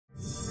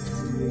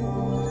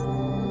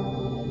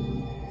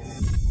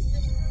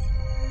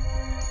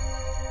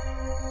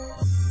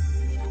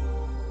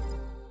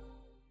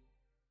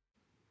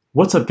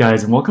What's up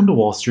guys, and welcome to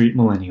Wall Street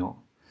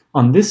Millennial.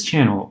 On this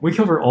channel, we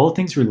cover all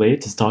things related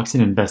to stocks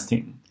and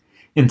investing.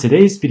 In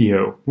today's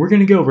video, we're going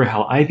to go over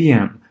how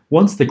IBM,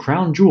 once the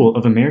crown jewel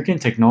of American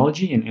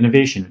technology and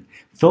innovation,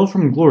 fell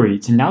from glory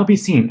to now be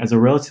seen as a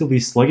relatively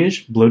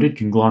sluggish, bloated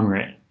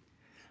conglomerate.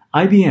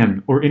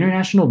 IBM, or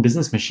International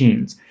Business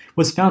Machines,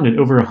 was founded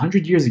over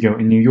 100 years ago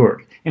in New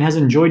York and has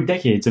enjoyed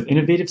decades of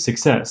innovative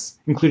success,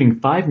 including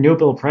 5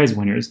 Nobel Prize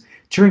winners,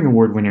 Turing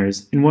Award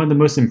winners, and one of the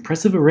most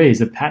impressive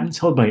arrays of patents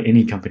held by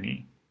any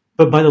company.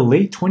 But by the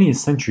late 20th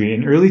century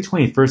and early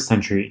 21st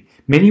century,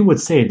 many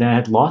would say that it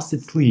had lost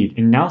its lead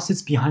and now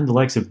sits behind the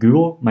likes of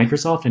Google,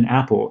 Microsoft, and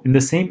Apple in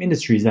the same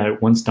industries that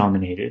it once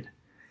dominated.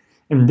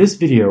 In this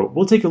video,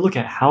 we'll take a look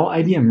at how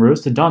IBM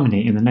rose to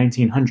dominate in the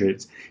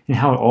 1900s and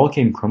how it all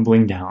came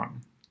crumbling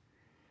down.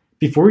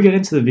 Before we get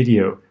into the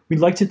video, we'd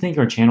like to thank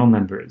our channel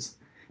members.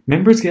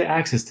 Members get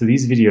access to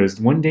these videos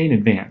one day in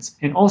advance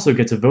and also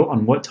get to vote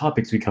on what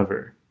topics we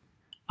cover.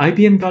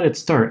 IBM got its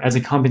start as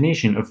a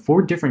combination of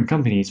 4 different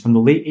companies from the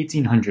late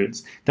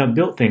 1800s that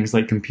built things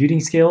like computing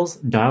scales,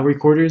 dial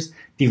recorders,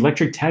 the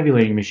electric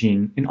tabulating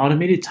machine, and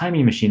automated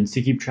timing machines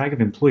to keep track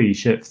of employee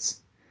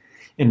shifts.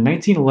 In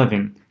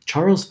 1911,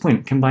 Charles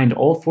Flint combined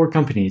all 4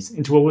 companies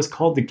into what was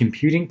called the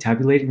Computing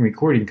Tabulating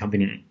Recording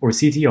Company, or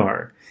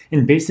CTR,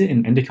 and based it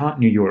in Endicott,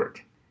 New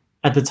York.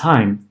 At the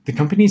time, the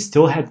company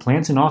still had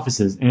plants and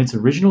offices in its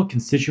original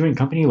constituent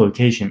company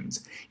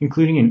locations,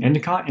 including in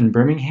Endicott and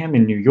Birmingham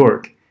in New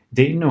York,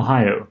 Dayton,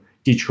 Ohio,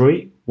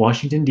 Detroit,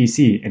 Washington,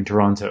 D.C., and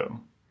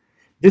Toronto.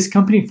 This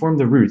company formed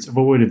the roots of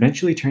what would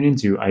eventually turn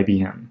into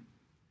IBM.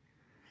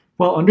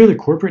 While under the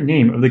corporate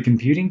name of the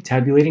Computing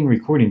Tabulating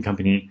Recording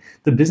Company,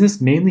 the business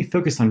mainly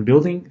focused on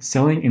building,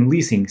 selling, and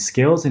leasing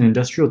scales and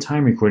industrial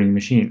time recording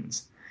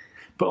machines.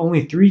 But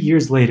only 3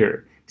 years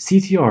later,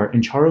 CTR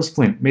and Charles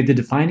Flint made the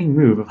defining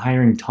move of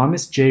hiring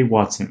Thomas J.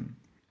 Watson.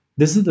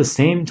 This is the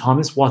same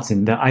Thomas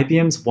Watson that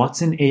IBM's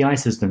Watson AI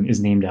system is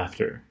named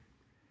after.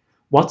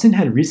 Watson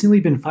had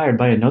recently been fired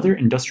by another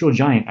industrial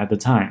giant at the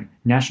time,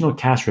 National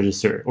Cash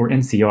Register, or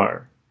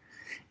NCR.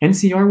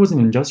 NCR was an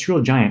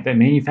industrial giant that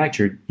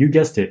manufactured, you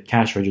guessed it,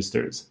 cash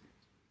registers.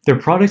 Their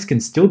products can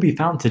still be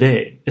found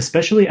today,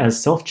 especially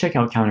as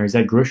self-checkout counters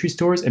at grocery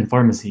stores and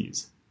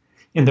pharmacies.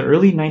 In the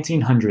early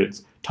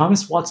 1900s,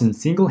 Thomas Watson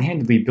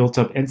single-handedly built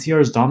up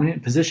NCR's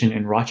dominant position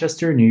in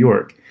Rochester, New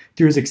York,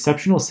 through his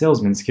exceptional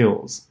salesman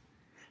skills.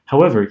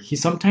 However, he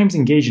sometimes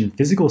engaged in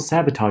physical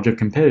sabotage of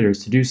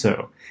competitors to do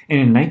so, and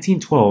in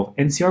 1912,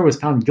 NCR was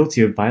found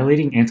guilty of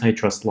violating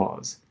antitrust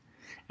laws.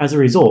 As a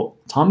result,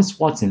 Thomas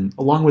Watson,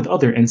 along with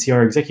other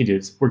NCR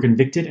executives, were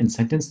convicted and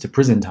sentenced to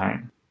prison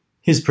time.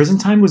 His prison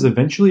time was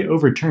eventually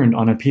overturned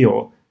on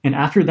appeal, and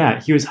after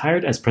that he was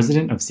hired as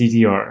president of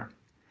CTR.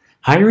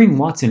 Hiring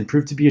Watson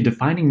proved to be a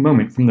defining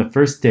moment from the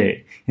first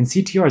day, and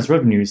CTR's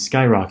revenues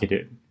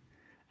skyrocketed.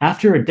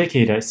 After a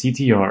decade at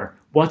CTR,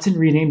 Watson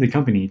renamed the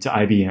company to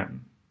IBM.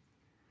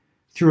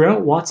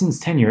 Throughout Watson's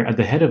tenure at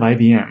the head of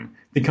IBM,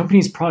 the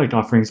company's product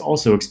offerings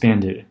also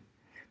expanded.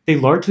 They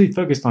largely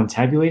focused on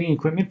tabulating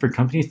equipment for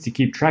companies to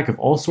keep track of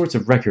all sorts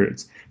of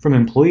records, from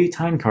employee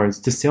time cards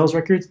to sales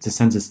records to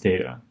census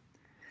data.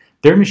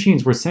 Their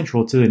machines were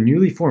central to the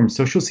newly formed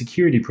Social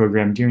Security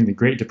program during the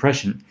Great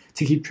Depression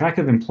to keep track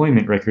of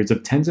employment records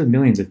of tens of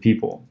millions of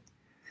people.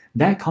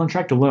 That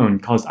contract alone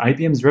caused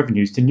IBM's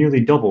revenues to nearly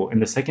double in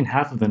the second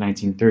half of the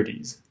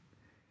 1930s.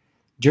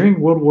 During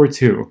World War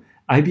II,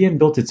 IBM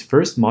built its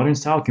first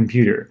modern-style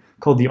computer,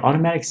 called the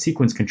Automatic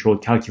Sequence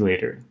Controlled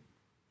Calculator.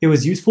 It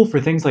was useful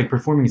for things like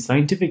performing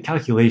scientific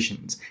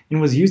calculations,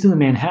 and was used in the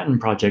Manhattan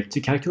Project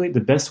to calculate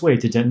the best way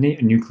to detonate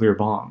a nuclear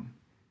bomb.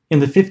 In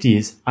the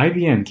 50s,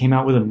 IBM came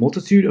out with a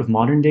multitude of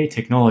modern-day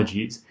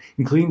technologies,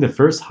 including the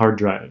first hard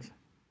drive.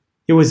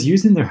 It was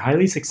used in their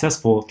highly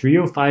successful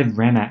 305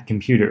 RAMAT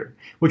computer,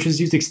 which was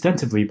used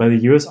extensively by the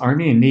US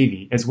Army and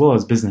Navy as well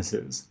as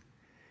businesses.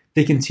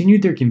 They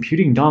continued their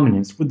computing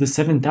dominance with the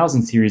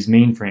 7000 series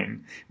mainframe,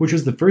 which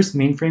was the first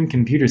mainframe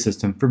computer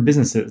system for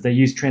businesses that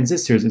used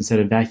transistors instead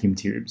of vacuum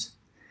tubes.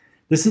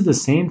 This is the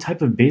same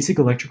type of basic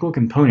electrical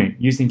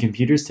component used in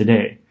computers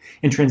today,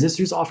 and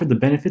transistors offered the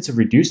benefits of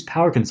reduced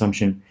power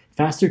consumption,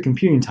 faster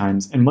computing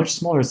times, and much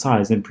smaller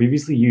size than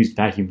previously used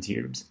vacuum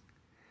tubes.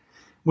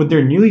 With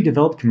their newly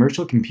developed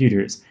commercial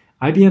computers,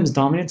 IBM's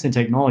dominance in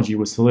technology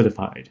was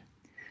solidified.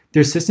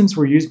 Their systems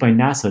were used by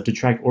NASA to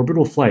track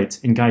orbital flights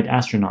and guide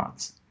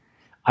astronauts.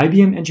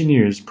 IBM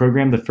engineers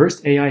programmed the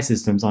first AI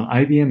systems on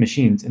IBM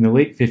machines in the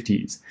late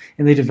 50s,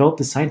 and they developed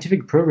the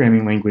scientific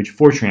programming language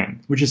Fortran,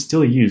 which is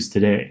still used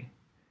today.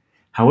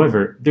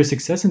 However, their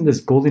success in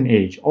this golden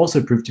age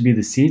also proved to be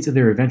the seeds of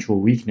their eventual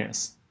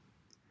weakness.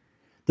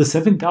 The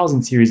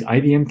 7000 series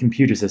IBM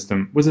computer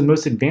system was the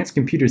most advanced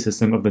computer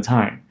system of the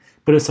time,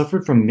 but it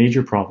suffered from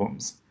major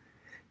problems.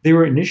 They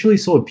were initially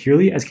sold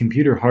purely as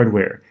computer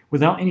hardware,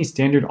 without any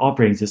standard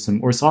operating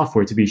system or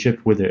software to be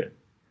shipped with it.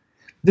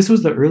 This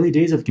was the early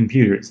days of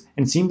computers,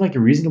 and seemed like a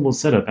reasonable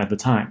setup at the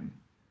time.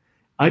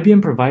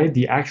 IBM provided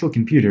the actual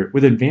computer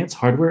with advanced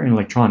hardware and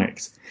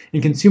electronics,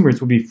 and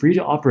consumers would be free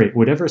to operate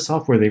whatever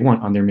software they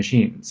want on their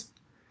machines.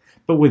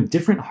 but with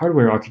different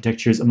hardware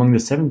architectures among the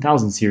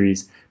 7000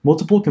 series,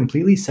 multiple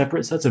completely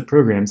separate sets of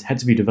programs had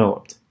to be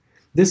developed.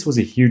 This was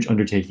a huge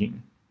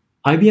undertaking.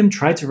 IBM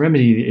tried to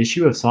remedy the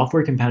issue of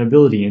software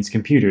compatibility in its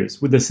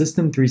computers with the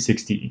System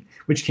 360,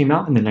 which came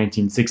out in the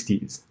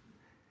 1960s.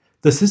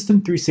 The System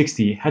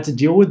 360 had to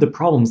deal with the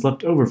problems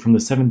left over from the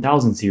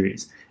 7000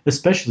 series,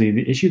 especially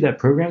the issue that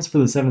programs for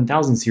the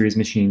 7000 series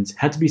machines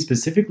had to be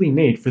specifically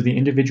made for the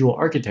individual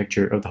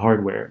architecture of the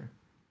hardware.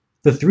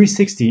 The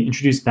 360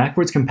 introduced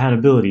backwards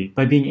compatibility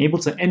by being able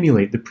to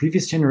emulate the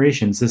previous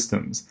generation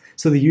systems,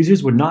 so the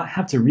users would not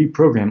have to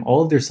reprogram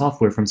all of their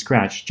software from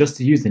scratch just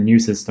to use the new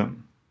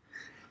system.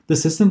 The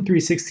System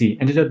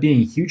 360 ended up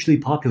being hugely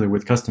popular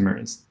with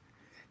customers.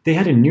 They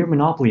had a near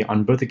monopoly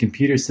on both the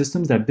computer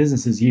systems that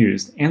businesses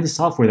used and the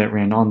software that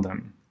ran on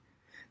them.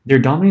 Their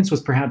dominance was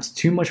perhaps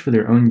too much for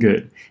their own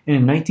good, and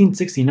in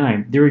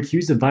 1969 they were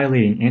accused of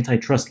violating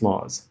antitrust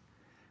laws.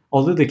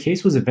 Although the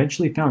case was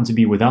eventually found to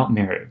be without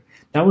merit,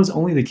 that was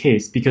only the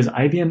case because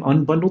IBM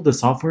unbundled the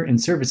software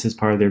and services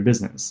part of their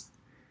business.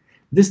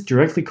 This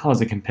directly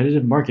caused a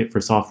competitive market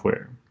for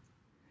software.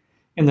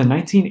 In the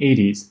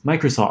 1980s,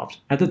 Microsoft,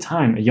 at the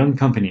time a young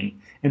company,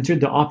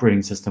 entered the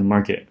operating system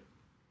market.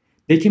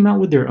 They came out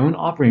with their own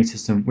operating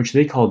system which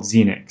they called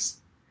Xenix.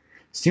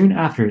 Soon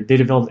after, they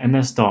developed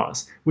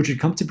MS-DOS, which would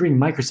come to bring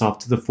Microsoft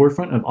to the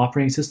forefront of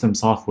operating system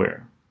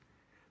software.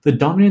 The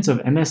dominance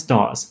of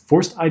MS-DOS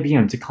forced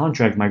IBM to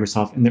contract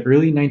Microsoft in the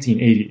early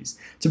 1980s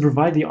to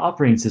provide the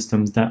operating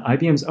systems that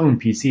IBM's own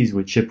PCs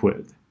would ship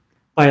with.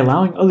 By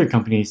allowing other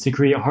companies to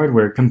create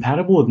hardware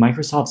compatible with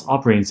Microsoft's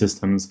operating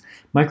systems,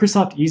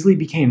 Microsoft easily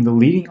became the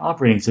leading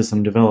operating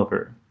system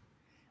developer.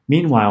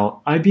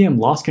 Meanwhile, IBM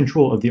lost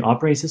control of the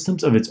operating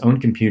systems of its own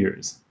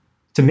computers.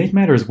 To make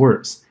matters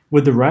worse,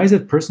 with the rise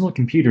of personal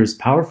computers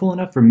powerful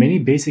enough for many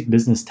basic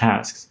business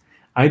tasks,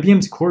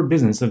 IBM's core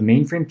business of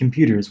mainframe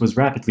computers was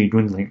rapidly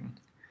dwindling.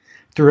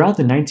 Throughout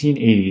the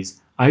 1980s,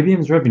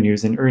 IBM's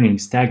revenues and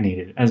earnings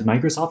stagnated as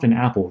Microsoft and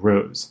Apple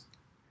rose.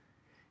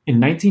 In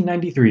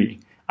 1993,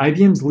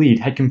 IBM's lead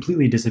had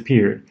completely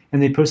disappeared,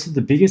 and they posted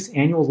the biggest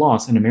annual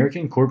loss in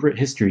American corporate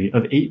history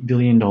of $8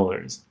 billion.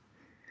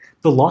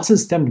 The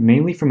losses stemmed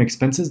mainly from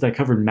expenses that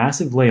covered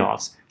massive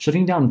layoffs,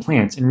 shutting down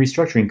plants, and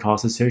restructuring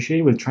costs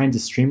associated with trying to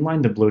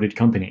streamline the bloated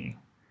company.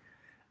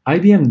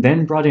 IBM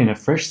then brought in a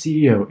fresh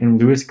CEO in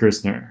Louis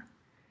Gerstner.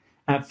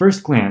 At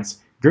first glance,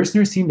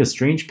 Gerstner seemed a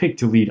strange pick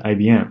to lead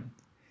IBM.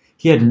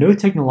 He had no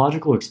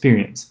technological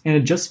experience and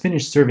had just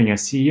finished serving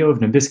as CEO of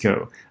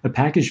Nabisco, a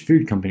packaged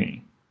food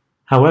company.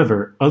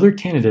 However, other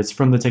candidates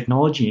from the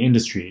technology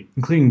industry,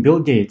 including Bill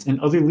Gates and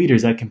other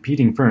leaders at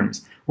competing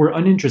firms, were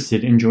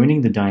uninterested in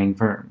joining the dying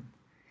firm.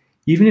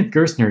 Even if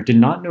Gerstner did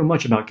not know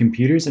much about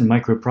computers and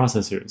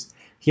microprocessors,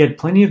 he had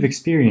plenty of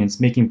experience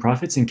making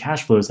profits and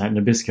cash flows at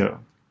Nabisco.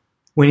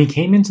 When he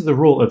came into the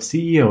role of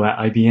CEO at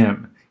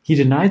IBM, he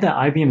denied that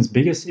IBM's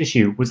biggest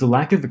issue was the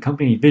lack of a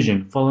company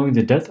vision following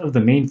the death of the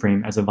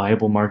mainframe as a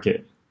viable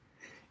market.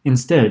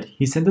 Instead,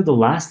 he said that the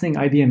last thing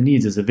IBM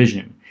needs is a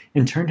vision,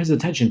 and turned his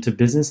attention to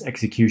business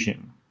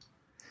execution.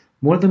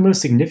 One of the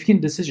most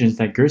significant decisions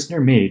that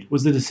Gerstner made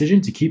was the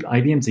decision to keep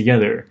IBM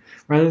together,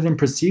 rather than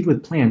proceed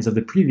with plans of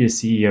the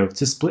previous CEO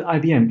to split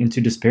IBM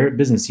into disparate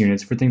business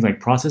units for things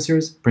like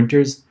processors,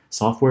 printers,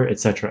 software,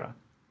 etc.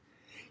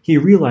 He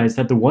realized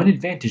that the one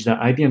advantage that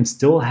IBM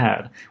still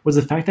had was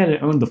the fact that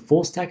it owned the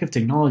full stack of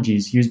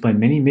technologies used by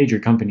many major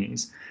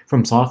companies,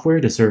 from software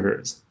to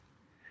servers.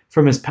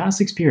 From his past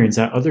experience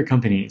at other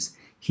companies,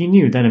 he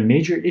knew that a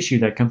major issue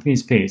that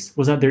companies faced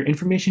was that their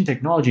information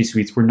technology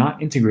suites were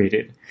not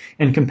integrated,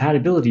 and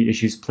compatibility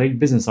issues plagued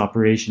business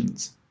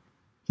operations.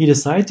 He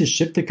decided to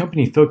shift the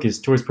company focus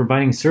towards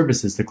providing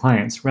services to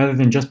clients rather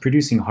than just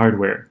producing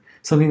hardware,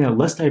 something that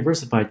less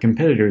diversified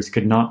competitors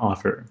could not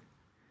offer.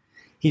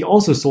 He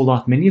also sold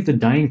off many of the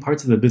dying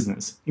parts of the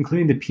business,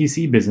 including the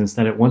PC business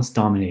that it once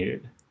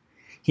dominated.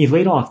 He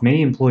laid off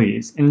many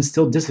employees and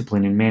instilled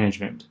discipline in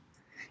management.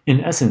 In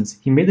essence,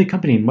 he made the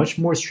company much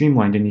more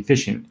streamlined and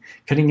efficient,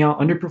 cutting out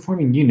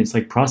underperforming units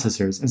like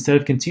processors instead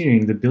of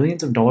continuing the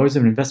billions of dollars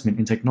of investment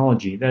in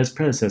technology that his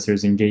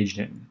predecessors engaged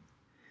in.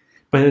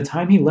 By the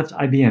time he left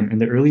IBM in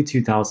the early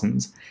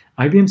 2000s,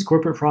 IBM's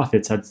corporate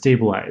profits had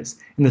stabilized,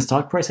 and the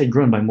stock price had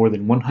grown by more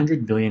than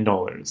 $100 billion.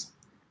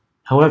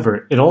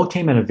 However, it all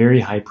came at a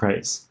very high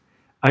price.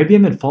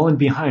 IBM had fallen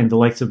behind the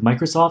likes of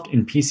Microsoft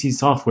in PC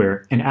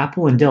software and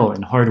Apple and Dell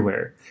in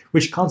hardware,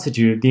 which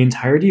constituted the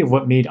entirety of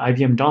what made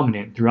IBM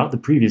dominant throughout the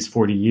previous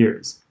 40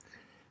 years.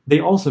 They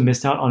also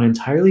missed out on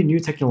entirely new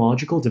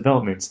technological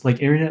developments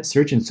like internet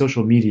search and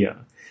social media,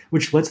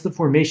 which led to the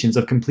formations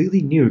of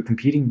completely new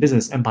competing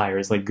business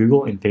empires like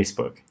Google and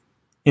Facebook.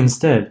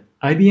 Instead,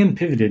 IBM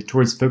pivoted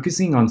towards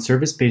focusing on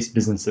service-based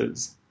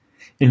businesses.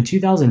 In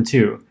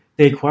 2002,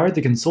 they acquired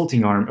the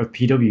consulting arm of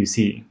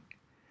PwC.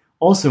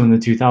 Also in the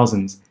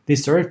 2000s, they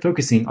started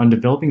focusing on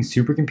developing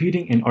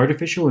supercomputing and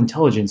artificial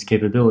intelligence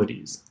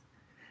capabilities.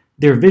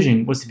 Their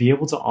vision was to be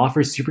able to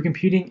offer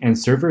supercomputing and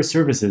server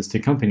services to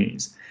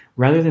companies,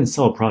 rather than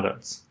sell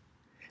products.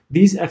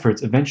 These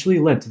efforts eventually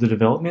led to the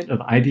development of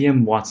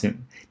IBM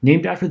Watson,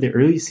 named after the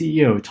early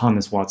CEO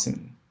Thomas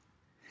Watson.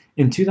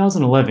 In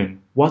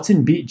 2011,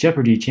 Watson beat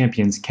Jeopardy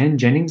champions Ken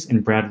Jennings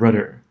and Brad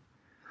Rutter.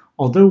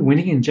 Although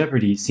winning in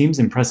Jeopardy seems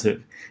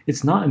impressive,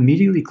 it's not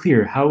immediately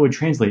clear how it would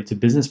translate to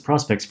business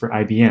prospects for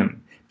IBM,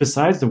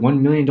 besides the $1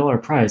 million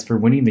prize for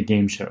winning the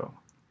game show.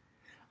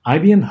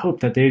 IBM hoped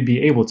that they would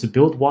be able to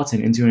build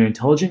Watson into an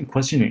intelligent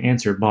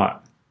question-and-answer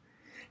bot.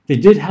 They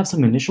did have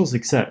some initial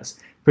success,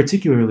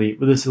 particularly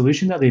with a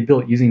solution that they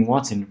built using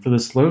Watson for the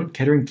Sloan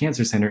Kettering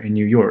Cancer Center in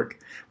New York,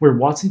 where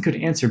Watson could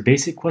answer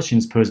basic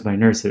questions posed by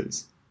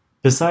nurses.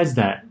 Besides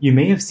that, you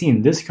may have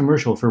seen this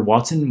commercial for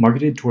Watson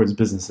marketed towards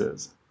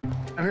businesses.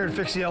 I'm here to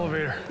fix the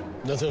elevator.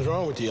 Nothing's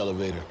wrong with the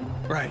elevator.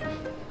 Right.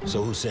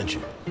 So who sent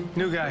you?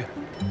 New guy.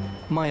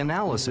 My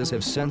analysis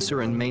of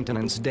sensor and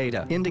maintenance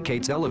data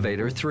indicates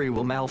elevator 3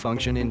 will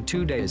malfunction in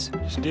 2 days.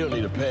 Still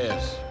need a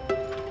pass.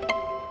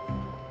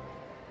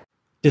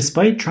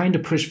 Despite trying to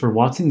push for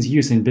Watson's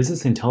use in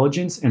business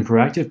intelligence and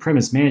proactive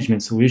premise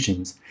management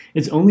solutions,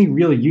 its only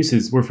real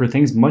uses were for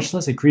things much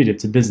less accretive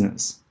to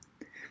business.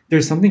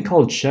 There's something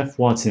called Chef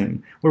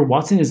Watson, where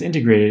Watson is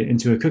integrated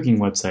into a cooking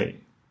website.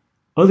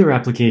 Other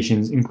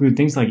applications include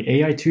things like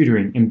AI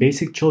tutoring in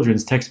basic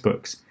children's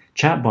textbooks,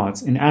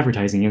 chatbots, and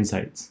advertising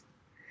insights.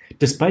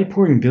 Despite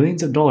pouring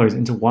billions of dollars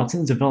into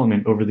Watson's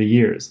development over the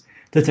years,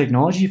 the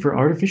technology for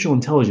artificial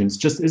intelligence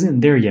just isn't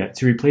there yet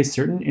to replace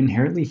certain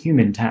inherently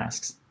human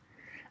tasks.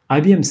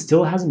 IBM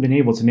still hasn't been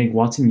able to make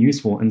Watson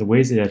useful in the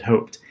ways it had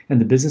hoped,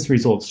 and the business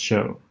results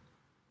show.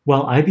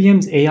 While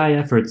IBM's AI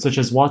efforts such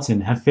as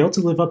Watson have failed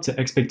to live up to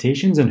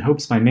expectations and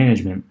hopes by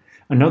management,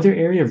 another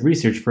area of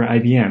research for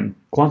IBM,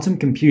 quantum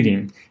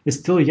computing, is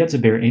still yet to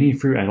bear any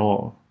fruit at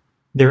all.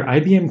 Their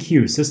IBM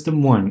Q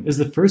System 1 is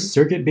the first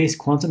circuit-based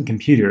quantum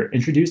computer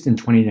introduced in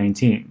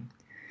 2019.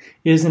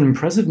 It is an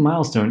impressive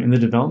milestone in the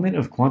development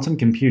of quantum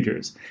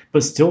computers,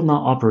 but still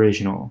not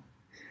operational.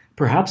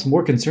 Perhaps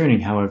more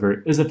concerning,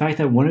 however, is the fact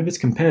that one of its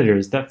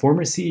competitors that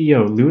former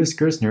CEO Louis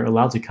Gerstner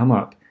allowed to come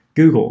up,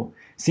 Google,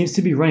 seems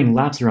to be running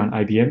laps around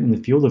IBM in the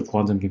field of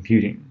quantum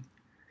computing.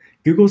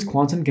 Google's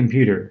quantum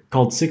computer,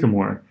 called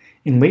Sycamore,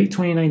 in late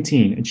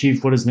 2019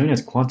 achieved what is known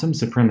as quantum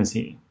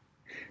supremacy.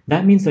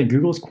 That means that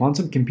Google's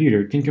quantum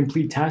computer can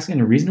complete tasks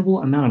in a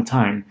reasonable amount of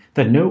time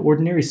that no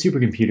ordinary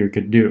supercomputer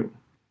could do.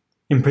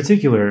 In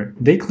particular,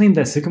 they claim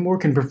that Sycamore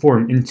can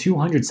perform in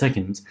 200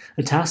 seconds,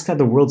 a task that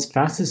the world's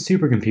fastest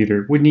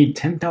supercomputer would need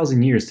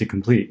 10,000 years to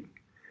complete.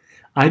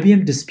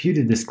 IBM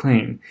disputed this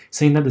claim,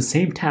 saying that the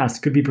same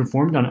task could be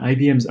performed on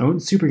IBM's own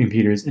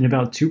supercomputers in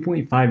about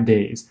 2.5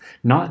 days,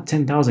 not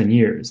 10,000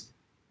 years.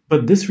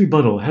 But this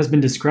rebuttal has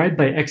been described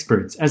by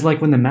experts as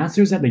like when the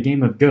masters at the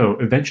game of Go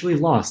eventually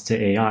lost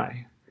to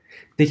AI.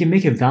 They can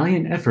make a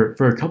valiant effort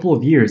for a couple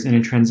of years in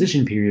a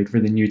transition period for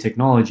the new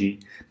technology,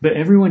 but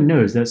everyone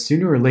knows that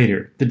sooner or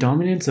later, the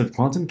dominance of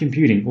quantum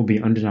computing will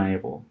be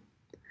undeniable.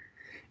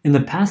 In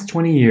the past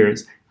 20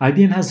 years,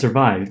 IBM has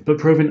survived but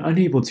proven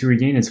unable to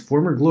regain its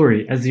former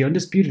glory as the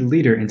undisputed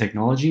leader in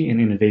technology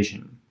and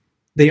innovation.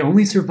 They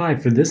only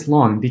survived for this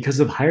long because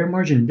of higher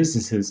margin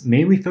businesses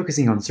mainly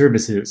focusing on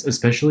services,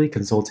 especially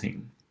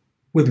consulting.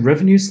 With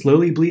revenue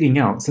slowly bleeding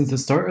out since the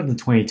start of the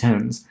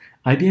 2010s,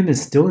 IBM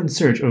is still in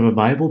search of a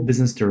viable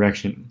business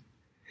direction.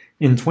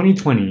 In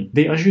 2020,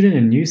 they ushered in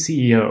a new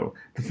CEO,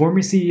 the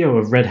former CEO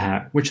of Red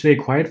Hat, which they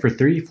acquired for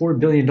 $34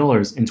 billion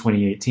in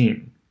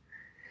 2018.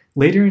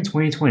 Later in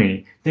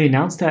 2020, they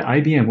announced that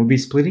IBM would be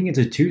splitting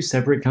into two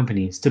separate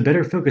companies to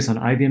better focus on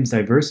IBM's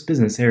diverse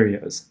business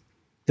areas.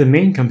 The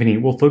main company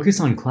will focus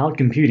on cloud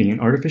computing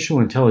and artificial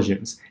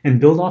intelligence and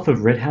build off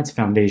of Red Hat's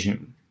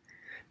foundation.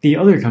 The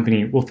other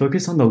company will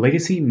focus on the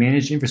legacy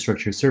managed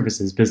infrastructure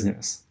services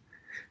business.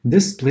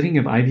 This splitting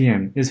of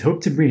IBM is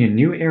hoped to bring a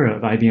new era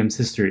of IBM's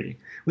history,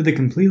 with a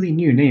completely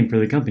new name for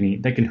the company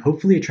that can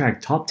hopefully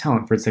attract top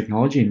talent for its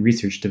technology and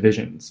research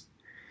divisions.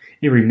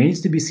 It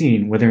remains to be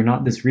seen whether or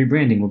not this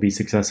rebranding will be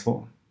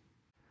successful.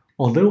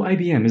 Although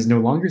IBM is no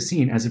longer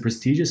seen as a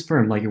prestigious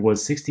firm like it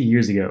was 60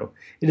 years ago,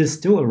 it is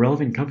still a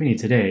relevant company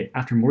today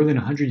after more than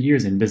 100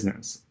 years in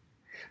business.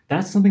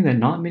 That's something that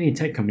not many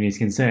tech companies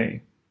can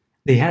say.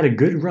 They had a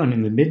good run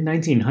in the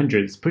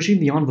mid-1900s pushing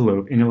the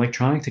envelope in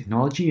electronic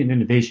technology and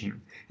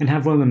innovation, and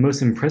have one of the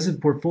most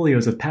impressive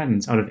portfolios of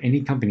patents out of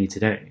any company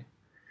today.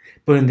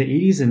 But in the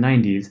 80s and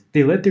 90s,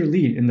 they let their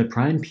lead in the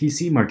prime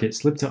PC market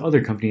slip to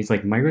other companies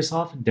like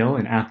Microsoft, Dell,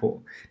 and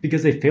Apple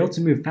because they failed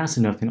to move fast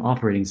enough in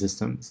operating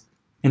systems.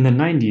 In the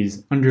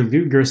 90s, under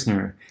Lou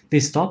Gerstner, they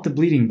stopped the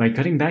bleeding by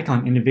cutting back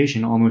on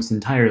innovation almost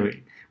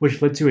entirely,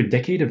 which led to a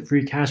decade of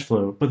free cash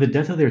flow but the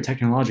death of their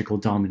technological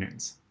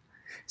dominance.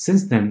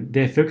 Since then,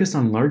 they have focused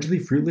on largely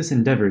fruitless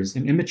endeavors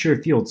in immature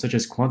fields such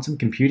as quantum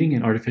computing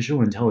and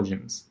artificial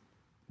intelligence.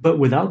 But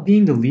without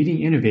being the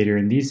leading innovator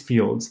in these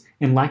fields,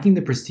 and lacking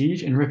the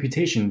prestige and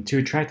reputation to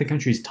attract the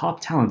country's top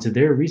talent to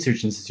their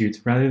research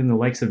institutes rather than the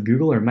likes of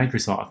Google or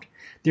Microsoft,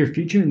 their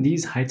future in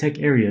these high-tech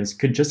areas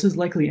could just as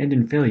likely end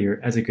in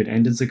failure as it could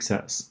end in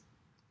success.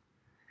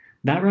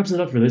 That wraps it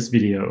up for this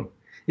video.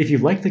 If you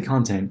like the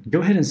content,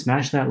 go ahead and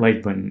smash that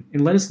like button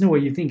and let us know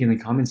what you think in the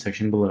comments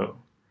section below.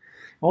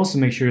 Also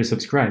make sure to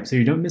subscribe so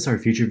you don't miss our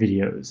future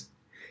videos.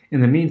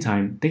 In the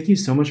meantime, thank you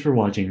so much for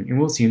watching and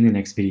we'll see you in the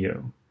next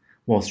video.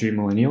 Wall Street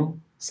Millennial,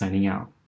 signing out.